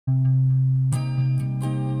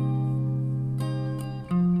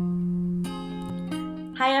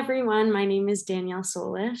Hi everyone, my name is Danielle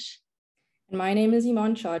Solish. And my name is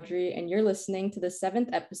Emaan Chaudry, and you're listening to the 7th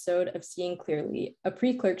episode of Seeing Clearly, a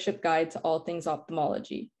pre-clerkship guide to all things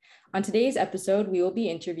ophthalmology. On today's episode, we will be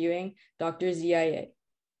interviewing Dr. Ziai.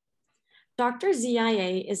 Dr.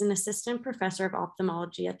 Ziai is an assistant professor of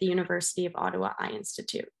ophthalmology at the University of Ottawa Eye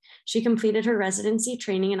Institute. She completed her residency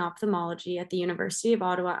training in ophthalmology at the University of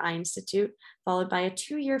Ottawa Eye Institute, followed by a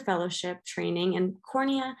 2-year fellowship training in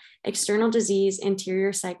cornea, external disease,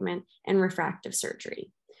 anterior segment, and refractive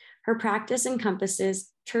surgery. Her practice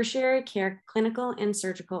encompasses tertiary care, clinical and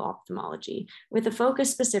surgical ophthalmology, with a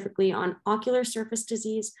focus specifically on ocular surface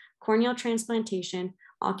disease, corneal transplantation,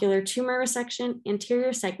 ocular tumor resection,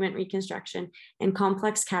 anterior segment reconstruction, and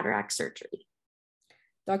complex cataract surgery.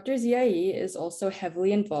 Dr. Ziai is also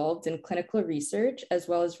heavily involved in clinical research, as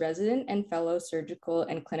well as resident and fellow surgical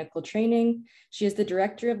and clinical training. She is the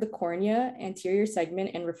director of the Cornea, Anterior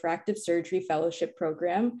Segment and Refractive Surgery Fellowship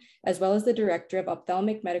Program, as well as the director of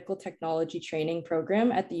Ophthalmic Medical Technology Training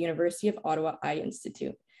Program at the University of Ottawa Eye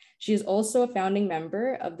Institute. She is also a founding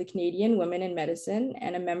member of the Canadian Women in Medicine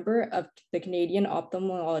and a member of the Canadian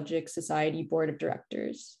Ophthalmological Society Board of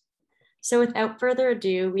Directors. So without further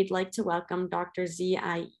ado, we'd like to welcome Dr.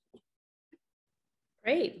 Ziai.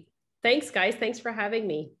 Great. Thanks, guys. Thanks for having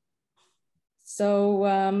me.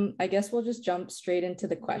 So I guess we'll just jump straight into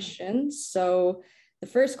the questions. So the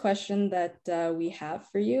first question that we have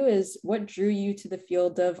for you is, what drew you to the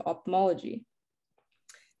field of ophthalmology?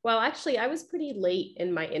 Well, actually, I was pretty late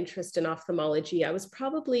in my interest in ophthalmology. I was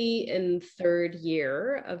probably in 3rd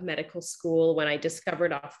year of medical school when I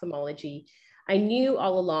discovered ophthalmology. I knew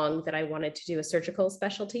all along that I wanted to do a surgical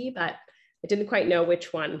specialty, but I didn't quite know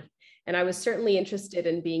which one. And I was certainly interested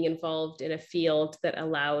in being involved in a field that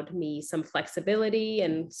allowed me some flexibility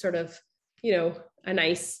and sort of, you know, a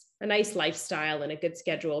nice lifestyle and a good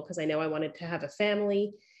schedule, because I know I wanted to have a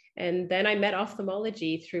family. And then I met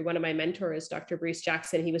ophthalmology through one of my mentors, Dr. Bruce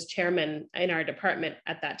Jackson. He was chairman in our department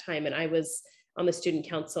at that time, and I was on the student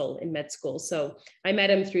council in med school. So I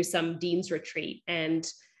met him through some dean's retreat, and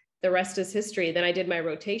the rest is history. Then I did my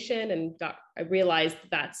rotation and I realized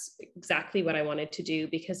that's exactly what I wanted to do,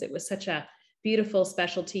 because it was such a beautiful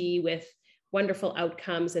specialty with wonderful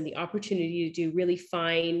outcomes and the opportunity to do really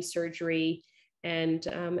fine surgery. And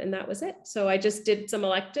that was it. So I just did some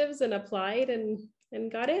electives and applied and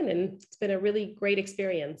got in, and it's been a really great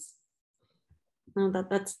experience. Oh,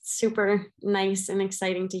 that's super nice and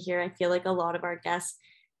exciting to hear. I feel like a lot of our guests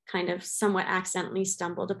kind of somewhat accidentally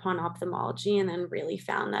stumbled upon ophthalmology and then really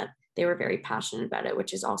found that they were very passionate about it,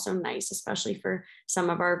 which is also nice, especially for some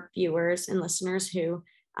of our viewers and listeners who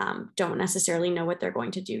don't necessarily know what they're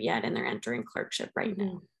going to do yet, and they're entering clerkship right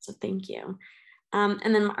now. So thank you.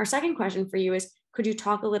 And then our second question for you is, could you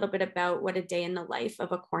talk a little bit about what a day in the life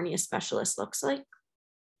of a cornea specialist looks like?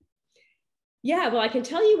 Yeah, well, I can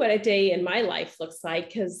tell you what a day in my life looks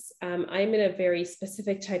like, because I'm in a very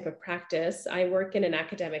specific type of practice. I work in an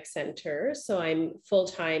academic center, so I'm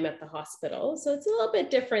full-time at the hospital. So it's a little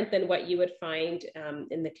bit different than what you would find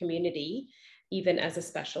in the community, even as a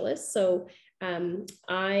specialist. So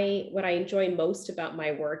what I enjoy most about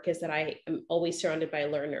my work is that I am always surrounded by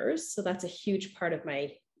learners. So that's a huge part of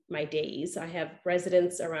my days. I have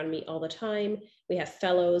residents around me all the time. We have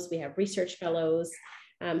fellows, we have research fellows.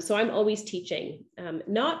 So I'm always teaching,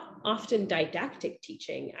 not often didactic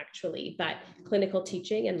teaching actually, but clinical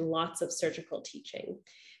teaching and lots of surgical teaching.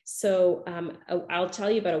 So I'll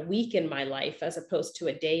tell you about a week in my life as opposed to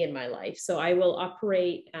a day in my life. So I will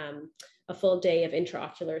operate a full day of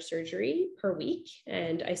intraocular surgery per week.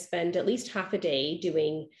 And I spend at least half a day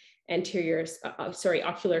doing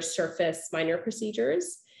ocular surface minor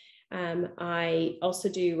procedures. I also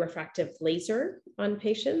do refractive laser on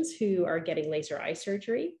patients who are getting laser eye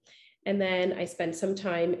surgery. And then I spend some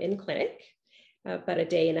time in clinic, about a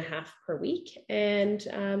day and a half per week. And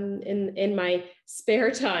in my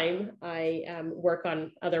spare time, I work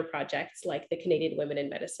on other projects like the Canadian Women in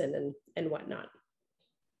Medicine and whatnot.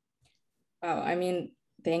 Wow, I mean,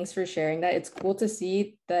 thanks for sharing that. It's cool to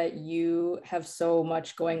see that you have so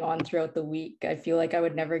much going on throughout the week. I feel like I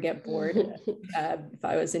would never get bored if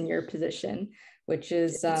I was in your position, which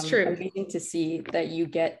is amazing to see that you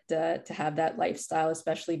get to have that lifestyle,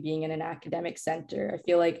 especially being in an academic center. I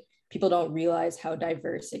feel like people don't realize how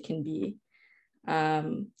diverse it can be.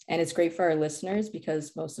 And it's great for our listeners,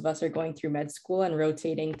 because most of us are going through med school and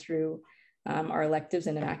rotating through our electives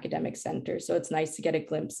in an academic center. So it's nice to get a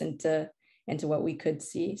glimpse into what we could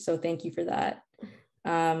see. So thank you for that.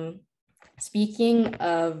 Speaking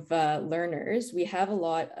of learners, we have a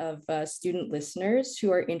lot of student listeners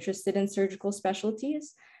who are interested in surgical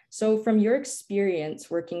specialties. So from your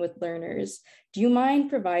experience working with learners, do you mind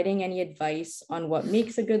providing any advice on what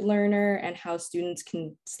makes a good learner and how students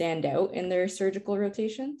can stand out in their surgical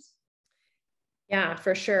rotations? Yeah,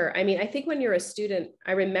 for sure. I mean, I think when you're a student,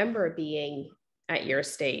 I remember being at your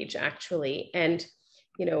stage actually, and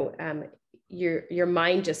you know, your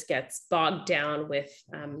mind just gets bogged down with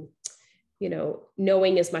you know,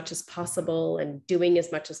 knowing as much as possible and doing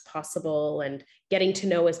as much as possible and getting to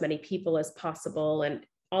know as many people as possible, and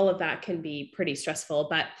all of that can be pretty stressful.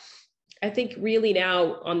 But I think really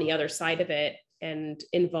now on the other side of it and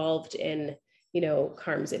involved in, you know,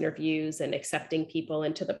 CARMS interviews and accepting people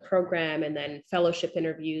into the program, and then fellowship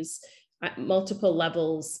interviews at multiple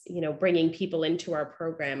levels, you know, bringing people into our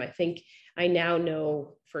program. I think I now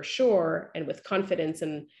know for sure and with confidence,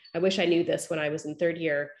 and I wish I knew this when I was in third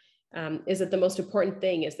year, is that the most important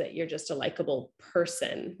thing is that you're just a likable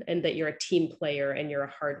person and that you're a team player and you're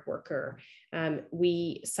a hard worker.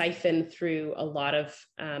 We siphon through a lot of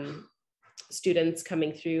students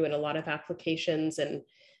coming through and a lot of applications, and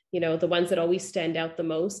you know, the ones that always stand out the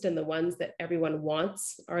most and the ones that everyone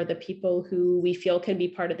wants are the people who we feel can be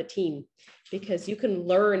part of the team, because you can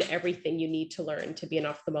learn everything you need to learn to be an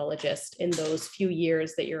ophthalmologist in those few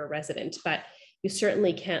years that you're a resident, but you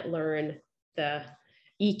certainly can't learn the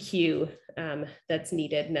EQ that's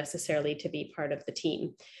needed necessarily to be part of the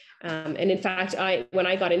team. And in fact, when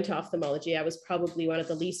I got into ophthalmology, I was probably one of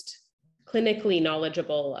the least clinically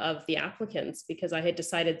knowledgeable of the applicants, because I had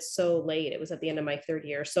decided so late. It was at the end of my third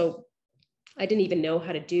year. So I didn't even know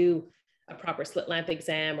how to do a proper slit lamp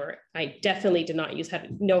exam, or I definitely did not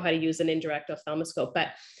know how to use an indirect ophthalmoscope, but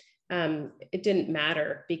it didn't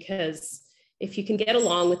matter, because if you can get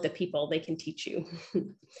along with the people, they can teach you.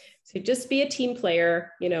 So just be a team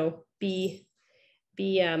player, you know, be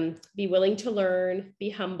willing to learn, be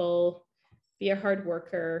humble, be a hard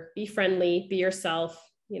worker, be friendly, be yourself.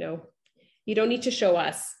 You know, you don't need to show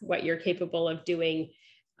us what you're capable of doing.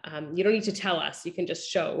 You don't need to tell us. You can just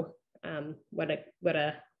show what a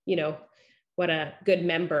good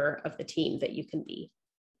member of the team that you can be.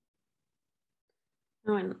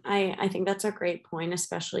 Oh, and I think that's a great point,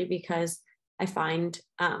 especially because I find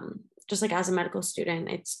just like as a medical student,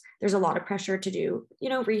 there's a lot of pressure to do, you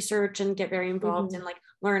know, research and get very involved and like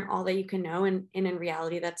learn all that you can know. And in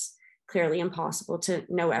reality, that's clearly impossible to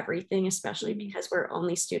know everything, especially because we're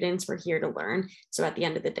only students, we're here to learn. So at the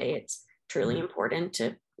end of the day, it's truly important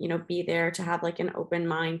to, you know, be there, to have like an open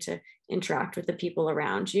mind, to interact with the people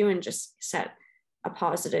around you and just set a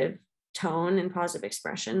positive tone and positive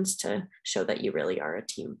expressions to show that you really are a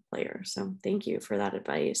team player. So thank you for that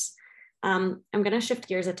advice. I'm going to shift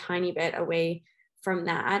gears a tiny bit away from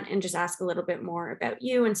that and just ask a little bit more about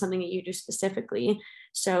you and something that you do specifically.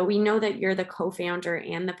 So we know that you're the co-founder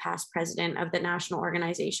and the past president of the national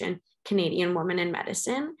organization, Canadian Women in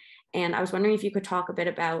Medicine. And I was wondering if you could talk a bit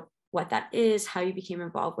about what that is, how you became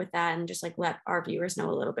involved with that, and just like let our viewers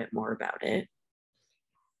know a little bit more about it.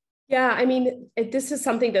 Yeah, I mean, this is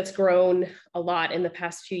something that's grown a lot in the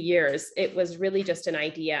past few years. It was really just an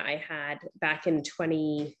idea I had back in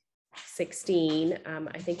 2016.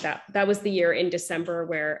 I think that was the year in December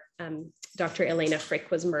where Dr. Elena Frick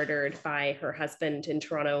was murdered by her husband in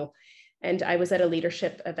Toronto. And I was at a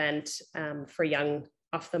leadership event for young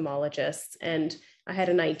ophthalmologists. And I had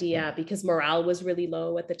an idea, because morale was really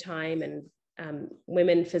low at the time, and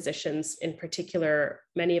women physicians in particular,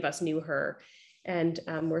 many of us knew her, and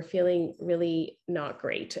we're feeling really not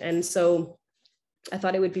great. And so I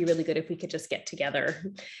thought it would be really good if we could just get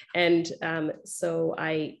together. And so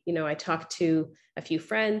I talked to a few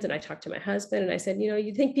friends, and I talked to my husband, and I said,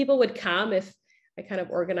 you think people would come if I kind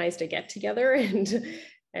of organized a get together?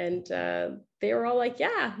 And they were all like,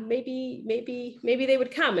 yeah, maybe they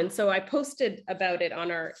would come. And so I posted about it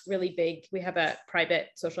on our really big, we have a private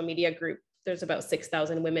social media group. There's about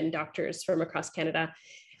 6,000 women doctors from across Canada.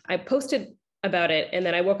 I posted about it. And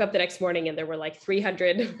then I woke up the next morning and there were like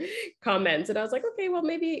 300 comments. And I was like, okay, well,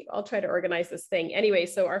 maybe I'll try to organize this thing. Anyway,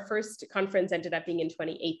 so our first conference ended up being in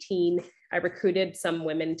 2018. I recruited some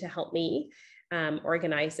women to help me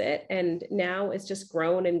organize it. And now it's just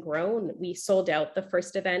grown and grown. We sold out the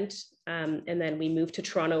first event, and then we moved to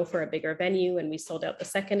Toronto for a bigger venue, and we sold out the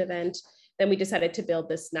second event. Then we decided to build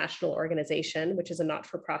this national organization, which is a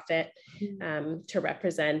not-for-profit, to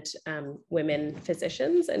represent women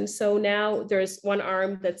physicians. And so now there's one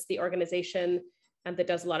arm that's the organization that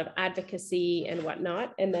does a lot of advocacy and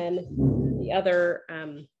whatnot. And then the other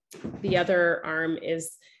arm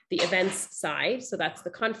is the events side. So that's the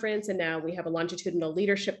conference. And now we have a longitudinal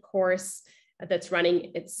leadership course that's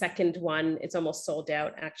running its second one. It's almost sold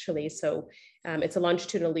out, actually. So it's a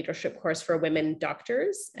longitudinal leadership course for women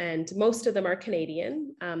doctors, and most of them are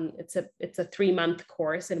Canadian. It's a 3-month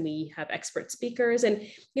course, and we have expert speakers. And,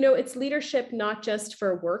 you know, it's leadership not just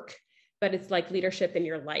for work, but it's like leadership in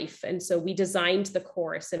your life. And so we designed the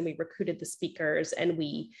course, and we recruited the speakers, and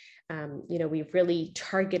we, you know, we've really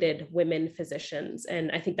targeted women physicians.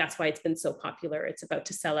 And I think that's why it's been so popular. It's about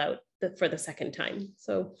to sell out for the second time.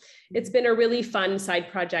 So it's been a really fun side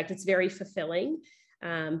project. It's very fulfilling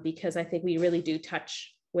because I think we really do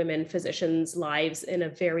touch women physicians' lives in a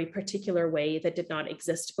very particular way that did not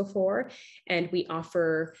exist before. And we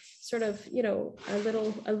offer sort of, you know,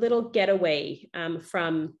 a little getaway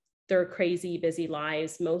from their crazy busy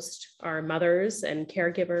lives. Most are mothers and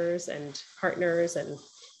caregivers and partners and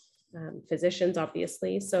physicians,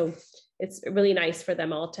 obviously. So it's really nice for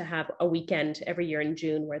them all to have a weekend every year in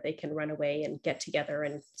June where they can run away and get together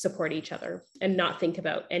and support each other and not think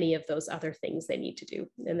about any of those other things they need to do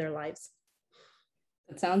in their lives.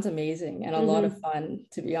 That sounds amazing and a lot of fun,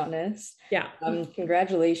 to be honest. Yeah.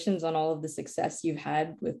 Congratulations on all of the success you've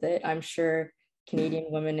had with it. I'm sure Canadian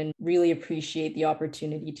women really appreciate the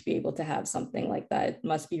opportunity to be able to have something like that. It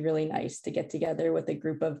must be really nice to get together with a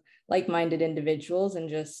group of like-minded individuals and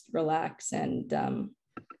just relax and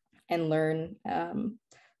learn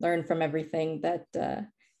from everything that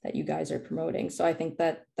you guys are promoting. So I think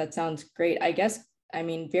that sounds great. I guess, I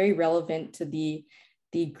mean, very relevant to the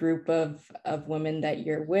group of women that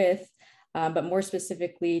you're with, but more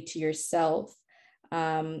specifically to yourself.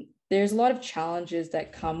 There's a lot of challenges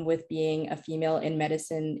that come with being a female in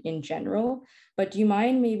medicine in general, but do you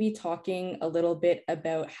mind maybe talking a little bit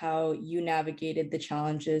about how you navigated the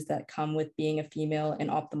challenges that come with being a female in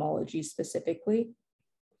ophthalmology specifically?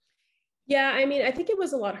 Yeah, I mean, I think it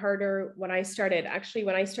was a lot harder when I started. Actually,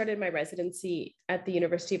 when I started my residency at the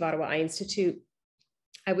University of Ottawa Eye Institute,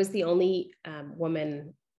 I was the only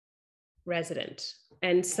woman resident.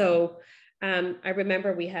 And so I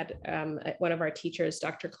remember we had one of our teachers,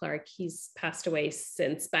 Dr. Clark, he's passed away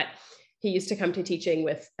since, but he used to come to teaching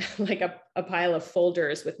with like a pile of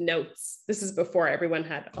folders with notes. This is before everyone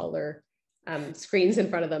had all their screens in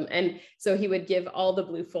front of them. And so he would give all the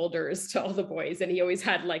blue folders to all the boys. And he always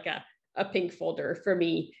had like a pink folder for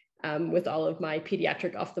me with all of my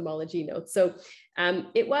pediatric ophthalmology notes. So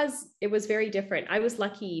it was very different. I was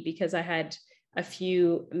lucky because I had a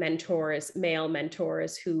few mentors, male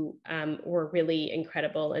mentors, who were really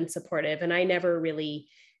incredible and supportive. And I never really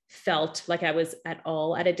felt like I was at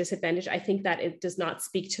all at a disadvantage. I think that it does not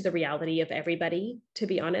speak to the reality of everybody, to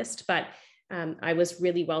be honest, but I was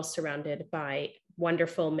really well surrounded by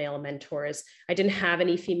wonderful male mentors. I didn't have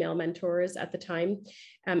any female mentors at the time.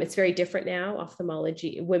 It's very different now.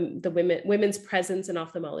 Ophthalmology, women's presence in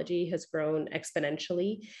ophthalmology has grown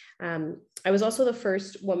exponentially. I was also the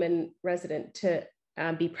first woman resident to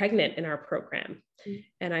be pregnant in our program.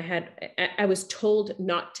 And I was told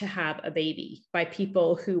not to have a baby by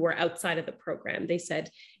people who were outside of the program. They said,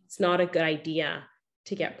 it's not a good idea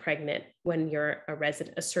to get pregnant when you're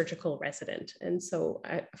a surgical resident. And so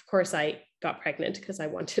of course I got pregnant because I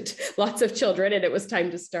wanted lots of children and it was time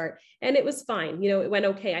to start, and it was fine. You know, it went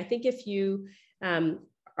okay. I think if you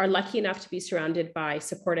are lucky enough to be surrounded by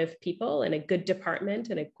supportive people and a good department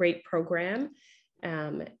and a great program,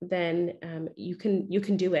 then you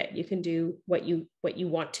can do it. You can do what you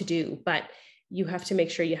want to do, but you have to make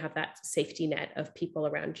sure you have that safety net of people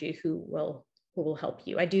around you who will help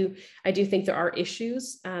you. I do think there are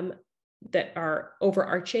issues that are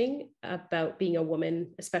overarching about being a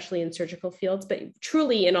woman, especially in surgical fields, but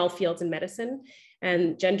truly in all fields in medicine.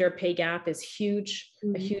 And gender pay gap is huge,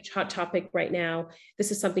 a huge hot topic right now.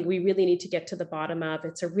 This is something we really need to get to the bottom of.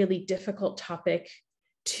 It's a really difficult topic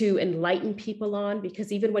to enlighten people on,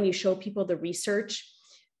 because even when you show people the research,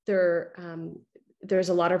 there's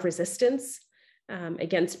a lot of resistance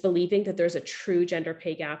against believing that there's a true gender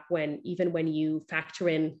pay gap even when you factor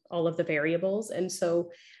in all of the variables. And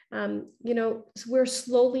so, you know, we're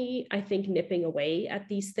slowly, I think, nipping away at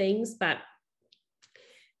these things, but,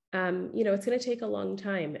 you know, it's going to take a long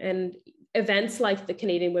time. And events like the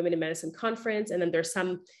Canadian Women in Medicine Conference, and then there's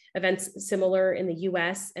some events similar in the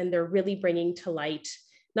US, and they're really bringing to light,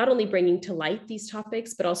 not only bringing to light these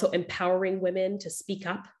topics, but also empowering women to speak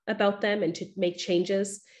up about them and to make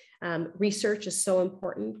changes. Research is so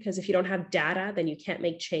important, because if you don't have data, then you can't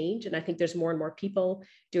make change. And I think there's more and more people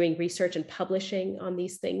doing research and publishing on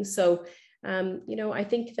these things. So, you know, I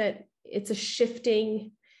think that it's a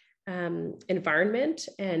shifting environment,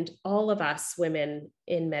 and all of us women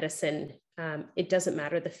in medicine, it doesn't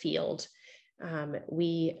matter the field.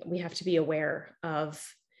 We have to be aware of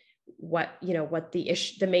what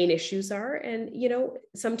the main issues are. And,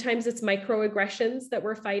 sometimes it's microaggressions that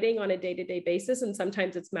we're fighting on a day-to-day basis, and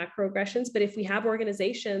sometimes it's macroaggressions. But if we have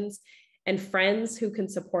organizations and friends who can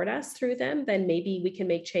support us through them, then maybe we can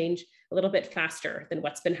make change a little bit faster than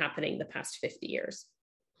what's been happening the past 50 years.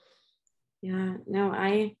 Yeah, no,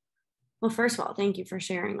 well, first of all, thank you for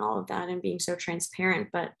sharing all of that and being so transparent.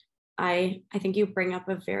 But I think you bring up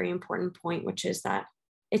a very important point, which is that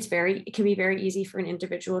it can be very easy for an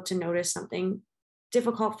individual to notice something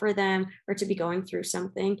difficult for them or to be going through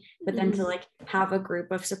something, but then to like have a group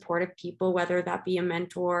of supportive people, whether that be a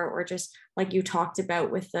mentor or just like you talked about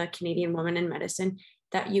with the Canadian Woman in Medicine,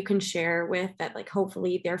 that you can share with, that like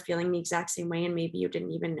hopefully they're feeling the exact same way and maybe you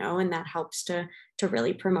didn't even know, and that helps to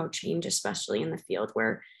really promote change, especially in the field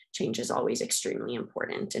where change is always extremely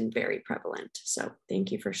important and very prevalent. So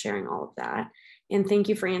thank you for sharing all of that. And thank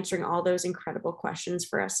you for answering all those incredible questions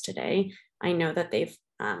for us today. I know that they've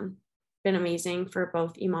been amazing for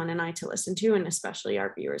both Emaan and I to listen to, and especially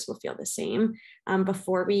our viewers will feel the same.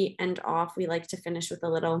 Before we end off, we like to finish with a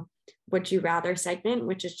little would you rather segment,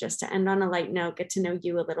 which is just to end on a light note, get to know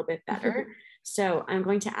you a little bit better. So I'm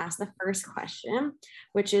going to ask the first question,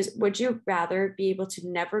 which is, would you rather be able to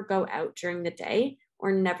never go out during the day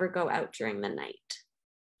or never go out during the night?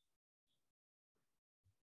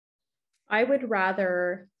 I would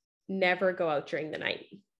rather never go out during the night.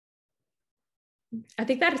 I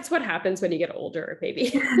think that's what happens when you get older,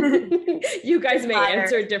 maybe. You guys may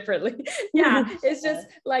answer differently. Yeah, it's just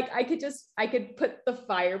like I could put the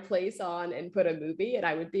fireplace on and put a movie and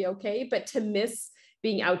I would be okay. But to miss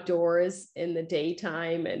being outdoors in the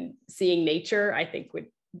daytime and seeing nature, I think would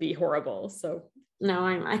be horrible. So no,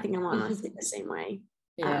 I think I'm honestly the same way.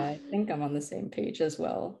 Yeah, I think I'm on the same page as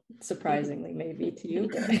well. Surprisingly, maybe to you.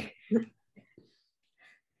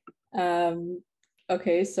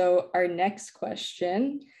 Okay, so our next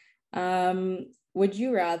question, would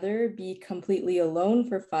you rather be completely alone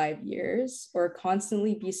for 5 years or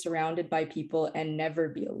constantly be surrounded by people and never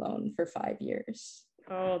be alone for 5 years?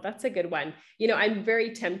 Oh, that's a good one. I'm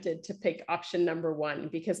very tempted to pick option number 1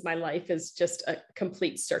 because my life is just a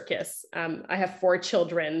complete circus. I have 4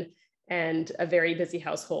 children and a very busy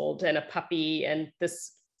household and a puppy and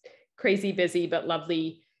this crazy busy but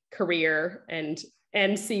lovely career and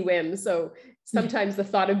CWIM. So sometimes the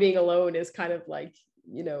thought of being alone is kind of like,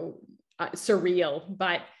 surreal,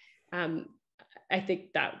 but I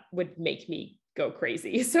think that would make me go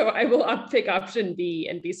crazy. So I will pick option B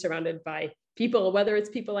and be surrounded by people, whether it's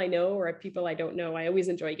people I know or people I don't know. I always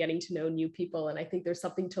enjoy getting to know new people. And I think there's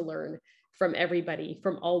something to learn from everybody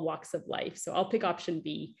from all walks of life. So I'll pick option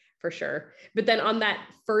B for sure. But then on that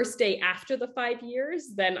first day after the 5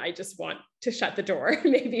 years, then I just want to shut the door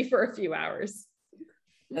maybe for a few hours.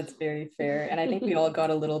 That's very fair. And I think we all got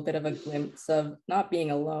a little bit of a glimpse of not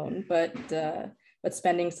being alone, but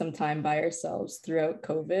spending some time by ourselves throughout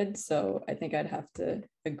COVID. So I think I'd have to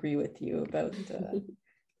agree with you about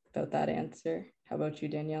that answer. How about you,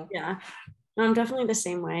 Danielle? Yeah, no, I'm definitely the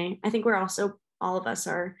same way. I think all of us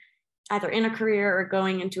are either in a career or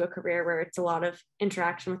going into a career where it's a lot of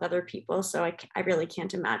interaction with other people. So I really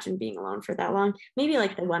can't imagine being alone for that long. Maybe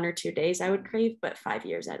like the 1 or 2 days I would crave, but 5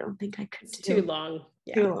 years, I don't think I could do. Too long.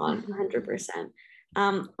 Yeah. Too long, 100%.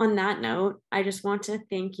 On that note, I just want to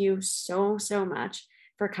thank you so much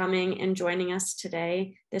for coming and joining us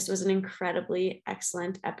today. This was an incredibly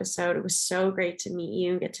excellent episode. It was so great to meet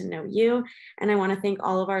you and get to know you. And I want to thank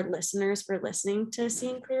all of our listeners for listening to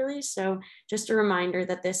Seeing Clearly. So just a reminder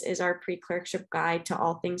that this is our pre-clerkship guide to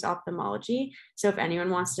all things ophthalmology. So if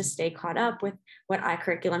anyone wants to stay caught up with what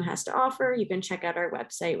iCurriculum has to offer, you can check out our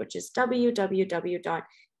website, which is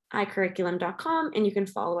www.icurriculum.com, and you can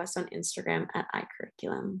follow us on Instagram at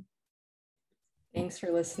iCurriculum. Thanks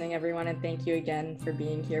for listening, everyone, and thank you again for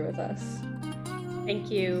being here with us.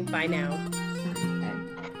 Thank you. Bye now.